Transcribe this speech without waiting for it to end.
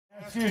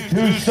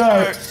Two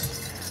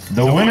starts.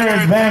 The winner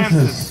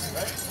advances.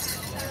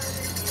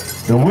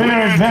 The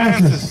winner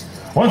advances.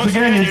 Once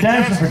again, you're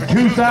dancing for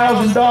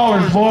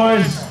 $2,000,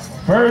 boys.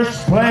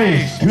 First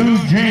place, 2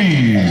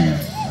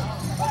 G's.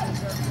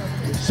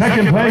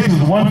 Second place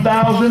was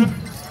 1,000,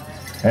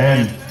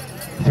 and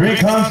 3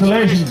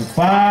 consolations,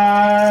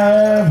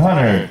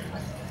 500.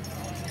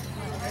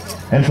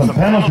 And some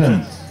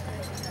Pendletons,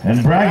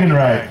 and bragging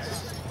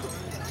rights,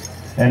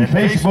 and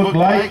Facebook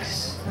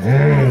likes.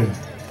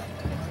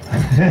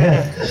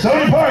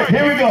 Stoney Park,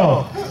 here we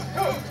go.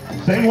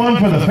 Sing one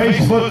for the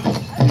Facebook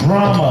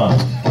drama.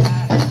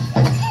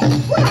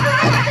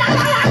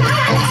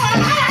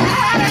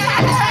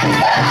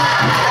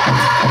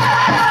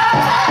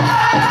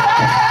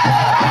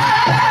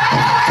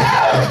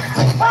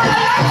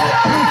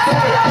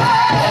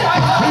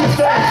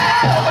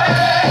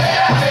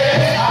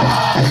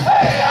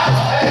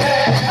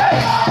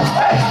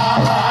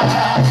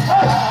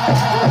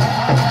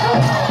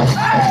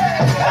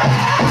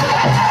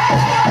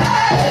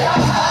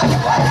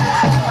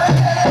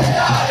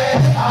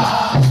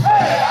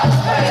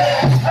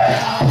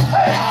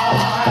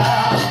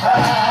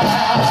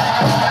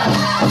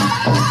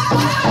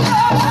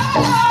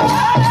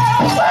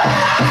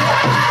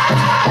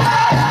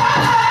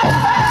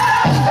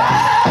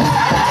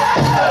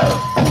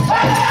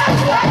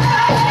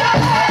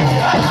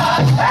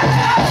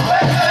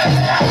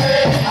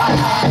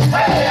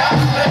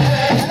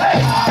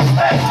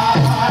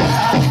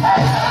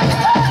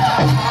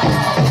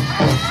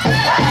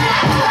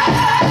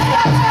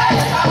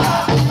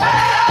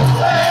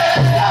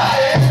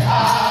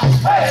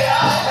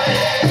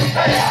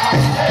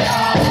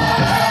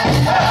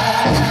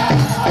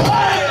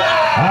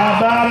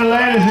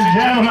 Ladies and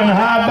gentlemen,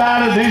 how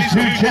about it? These 2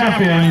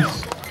 champions.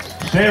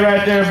 Stay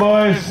right there,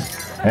 boys,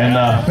 and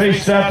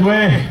face that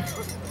way.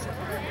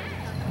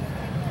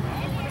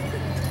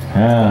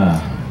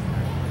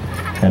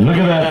 And look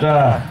at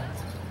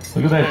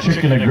that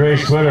chick in a gray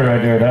sweater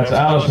right there. That's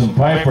Allison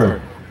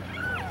Piper.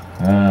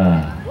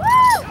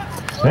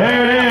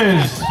 There it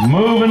is.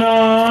 Moving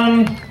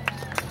on.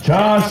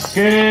 Chasque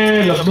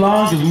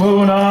LeBlanc is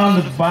moving on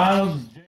to the finals.